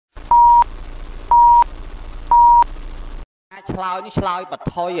ឆ្លើយនេះឆ្លើយប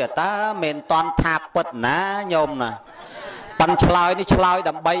ថុយតាមិនតន់ថាពិតណាញោមណាប៉ិនឆ្លើយនេះឆ្លើយ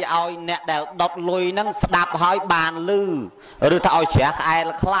ដើម្បីឲ្យអ្នកដែលដុតលុយហ្នឹងស្ដាប់ហើយបានឮឬថាឲ្យជ្រះក្អែល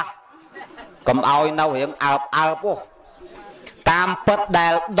ខ្លះកុំឲ្យនៅរៀងអើបតាមពិតដែ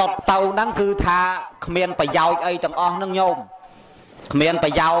លដុតទៅហ្នឹងគឺថាគ្មានប្រយោជន៍អីទាំងអស់ហ្នឹងញោមគ្មានប្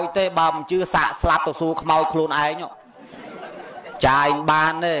រយោជន៍ទេបើមិនជឿសាកស្លាប់ទៅសួរខ្មោចខ្លួនឯងចាយបា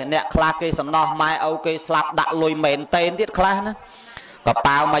នទេអ្នកខ្លះគេសំណោះម៉ែឪគេស្លាប់ដាក់លុយមែនតេនទៀតខ្លះណាក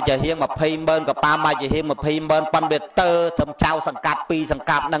ប៉ាវមកជាហៀង200000កប៉ាវមកជាហៀង20000ប៉ុនវាទៅត្រឹមចៅសង្កាត់2សង្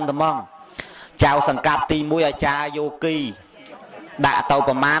កាត់ហ្នឹងតែហ្មងចៅសង្កាត់ទី1អាចារ្យយោគីដាក់ទៅ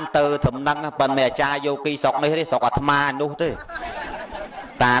ប្រមាណទៅត្រឹមហ្នឹងប៉ុន្តែអាចារ្យយោគីស្រុកនេះទេស្រុកអាត្មានោះទេ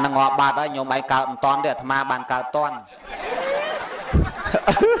តានឹងងាប់បាត់ហើយញោមឯងកើតមិនតាន់ទេអាត្មាបានកើតតាន់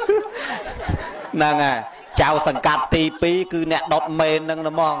ហ្នឹងហើយចៅសង្កាត់ទី2គឺអ្នកដុតមេនហ្នឹង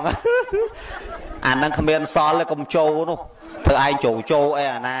ហ្មងអាហ្នឹងគ្មានសល់ទេកុំចូលនោះធ្វើឯងចូលអី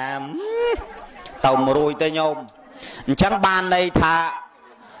អាណាទៅមួយរួយទេញោមអញ្ចឹងបានន័យថា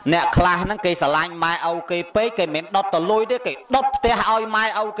អ្នកខ្លះហ្នឹងគេស្រឡាញ់ម៉ែឪគេពេកគេមិនដុតតលុយទេគេដុតផ្ទះឲ្យម៉ែ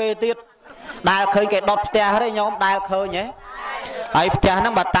ឪគេទៀតដែលឃើញគេដុតផ្ទះទេញោមដែលឃើញហ៎ហើយផ្ទះហ្នឹ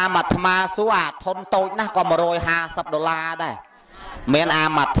ងបើតាមអាត្មាសួរអាធនតូចណាស់ក៏$150ដែរមានអា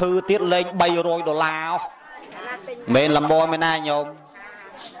មកធឺទៀតលេង$300មិនលំមមិនណាញោម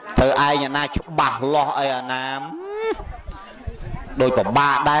ធ្វើឯងអាណាច្បាស់លាស់អីអាណាដោយប្របា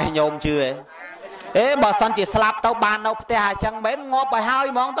ដែរញោមជឿអេបើសិនជាស្លាប់ទៅបាននៅផ្ទះអញ្ចឹងមែនងាប់ឲ្យហើយ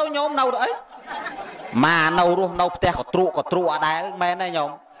ហ្មងទៅញោមនៅអីមកនៅរស់នៅផ្ទះក៏ទ្រក់អត់ដែរមែនទេញោម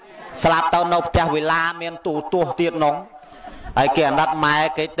ស្លាប់ទៅនៅផ្ទះវិឡាមានទូទាស់ទៀតនងហើយគេអាណិតម៉ែ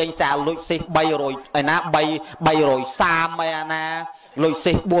គេទិញសាលុយស៊ីស300ឯណា330អីអាណាលុយ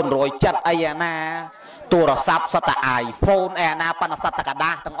ស៊ីស470អីអាណាទូរស័ព្ទសតតែ iPhone អីអាណាប៉ុន្តែសតតែกระด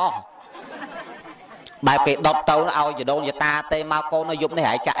าษទាំងអស់បែបគេដុតទៅឲ្យចដូនយតាទេមកកូននៅយប់នេះ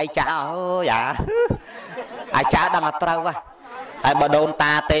ហើយចាក់អីចាក់អើយអាចារ្យដឹងអត់ត្រូវហើយបើដូន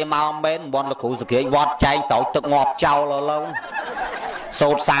តាទេមកមែនមន់លោកគ្រូសក្រាចវត្តចែងស្រោចទឹកងាប់ចោលឡូវសូ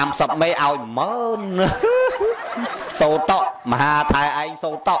ត្រ30មេឲ្យ10000សូត្រតមហាថៃឯង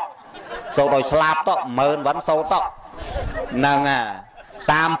សូត្រតសូត្រឲ្យស្លាប់ត10000វ៉ាន់សូត្រតហ្នឹង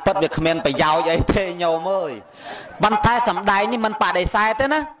តាមពិតវាគ្មានប្រយោជន៍អីទេញោមអើយប៉ុន្តែសម្ដែងនេះមិនបដិសេធទេ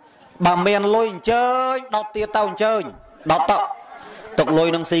ណាបើមានលុយអញ្ជើញដុតទៀតទៅអញ្ជើញដុតទៅទុកលុយ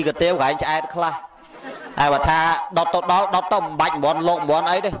នឹងស៊ីកាទៀវក្រែងឆ្អែតខ្លះហើយបើថាដុតទៅដល់ដុតទៅមិនបាច់មិនលោកមិន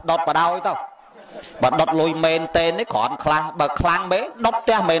អីទេដុតបដ ாய் ទៅបើដុតលុយមែនតេននេះគ្រាន់ខ្លះបើខ្លាំងមែនដុតផ្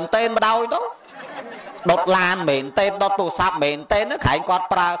ទះមែនតេនបដ ாய் ទៅដុតឡានមែនតេនដុតទូរស័ព្ទមែនតេនក្រែងគាត់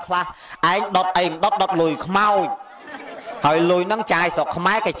ប្រើខ្លះឯងដុតអីមិនដុតលុយខ្មោចហើយលុយហ្នឹងចាយស្រុកខ្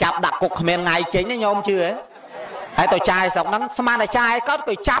មែរគេចាប់ដាក់គុកគ្មានថ្ងៃចេញណាញោមជឿហ៎ហើយទៅចាយស្រុកហ្នឹងស្មានតែចាយគាត់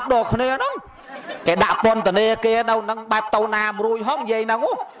គេចាប់ដល់គ្នាហ្នឹងគេដាក់ពន្ធនាគារនៅហ្នឹងបែបទៅណាមួយរួយហងនិយាយហ្នឹង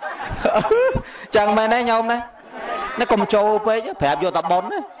ចឹងមែនទេញោមណានេះកុំចូលពេកប្រាប់យកតែប៉ុន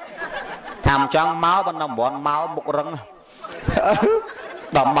ណាថាមិនចង់មកបើនៅមិនមកមុខរឹង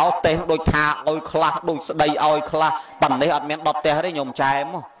ដល់មកទេដូចថាឲ្យខ្លះដូចស្ដីឲ្យខ្លះប៉ុន្តែអត់មានដុតផ្ទះទេញោមចែម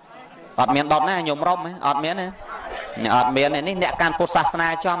អត់មានដុតណាញោមរំអត់មានទេអត់មាននេះអ្នកកាន់ពុទ្ធសាសនា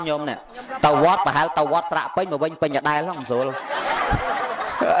ចំញោមនេះទៅវត្តប្រហែលទៅវត្តស្រាក់ពេញមកវិញពេញដដែលហ្នឹងស្រួល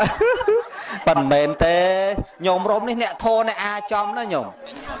ប៉ុន្មានទេញោមរំនេះអ្នកធរអ្នកអាចំណាញោម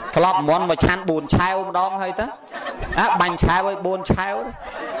ធ្លាប់មុនមកឆាន់4ឆាវម្ដងហើយទៅបាញ់ឆាវឲ្យ4ឆាវ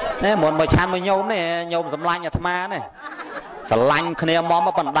នេះមុនមកឆាន់មកញោមនេះញោមសម្លាញ់អាត្មានេះស្រឡាញ់គ្នាមក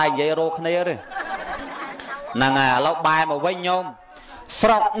ប៉ុន្តែនិយាយរោគ្នាទេហ្នឹងហើយឥឡូវបែរមកវិញញោមស្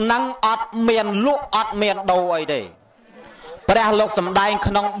រុកហ្នឹងអត់មានលក់អត់មានដូរអីទេព្រះលោកសម្ដែង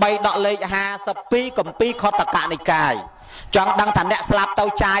ក្នុង3ដកលេខ52គម្ពីរខតកនិកាយចង់ដឹងថាអ្នកស្លាប់ទៅ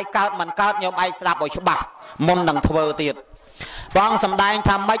ចាយកើតមិនកើតញោមឯងស្ដាប់ឲ្យច្បាស់មុននឹងធ្វើទៀតបងសម្ដែង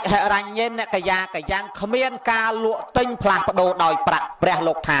ថាម៉េចហិរញ្ញេអ្នកកាយាកយ៉ាងគ្មានការលក់ទិញផ្លាស់ប្ដូរដោយប្រាក់ព្រះ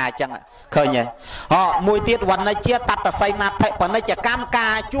លោកថាអញ្ចឹងឃើញទេមួយទៀតវណ្ណជាតតសីណាថិបនិច្ចកម្មកា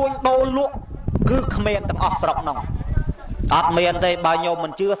រជួញដូរលក់គឺគ្មានទាំងអស់ស្រុកនោះអត់មានទេបើញោមមិ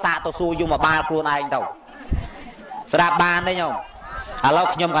នជឿសាកទៅសួរយមបាលខ្លួនឯងទៅស្ដាប់បានទេញោមឥឡូវ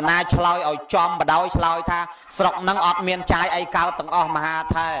ខ្ញុំកណាឆ្លើយឲ្យចំបដ ாய் ឆ្លើយថាស្រុកហ្នឹងអត់មានចាយអីកើតទាំងអស់មហា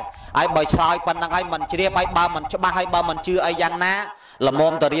ថែហើយបើឆ្លើយប៉ុណ្្នឹងហើយមិនជ្រាបហើយបើមិនច្បាស់ហើយបើមិនជឿអីយ៉ាងណាល្ម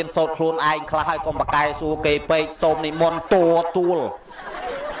មទៅរៀនសូត្រខ្លួនឯងខ្លះហើយកុំបកែសួរគេពេកសូមនិមន្តទួល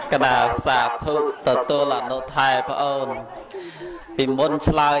កណាសាធុទទួលអនុថែប្អូនពីមុន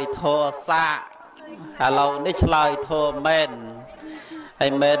ឆ្លើយធោសាឥឡូវនេះឆ្លើយធោមែនហើ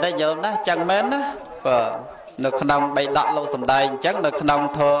យមែនទេញោមណាចឹងមែនណាបាទនៅក្នុងបៃដកលោកសំដែងអញ្ចឹងនៅក្នុង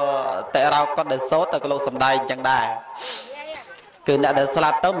ធរតេរោកុដិសោតទៅលោកសំដែងអញ្ចឹងដែរគឺអ្នកដែលស្លា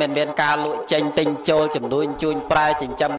ប់ទៅមិនមានការលក់ចេញទិញចូលចំនួនជួញប្រែចិញ្ចឹម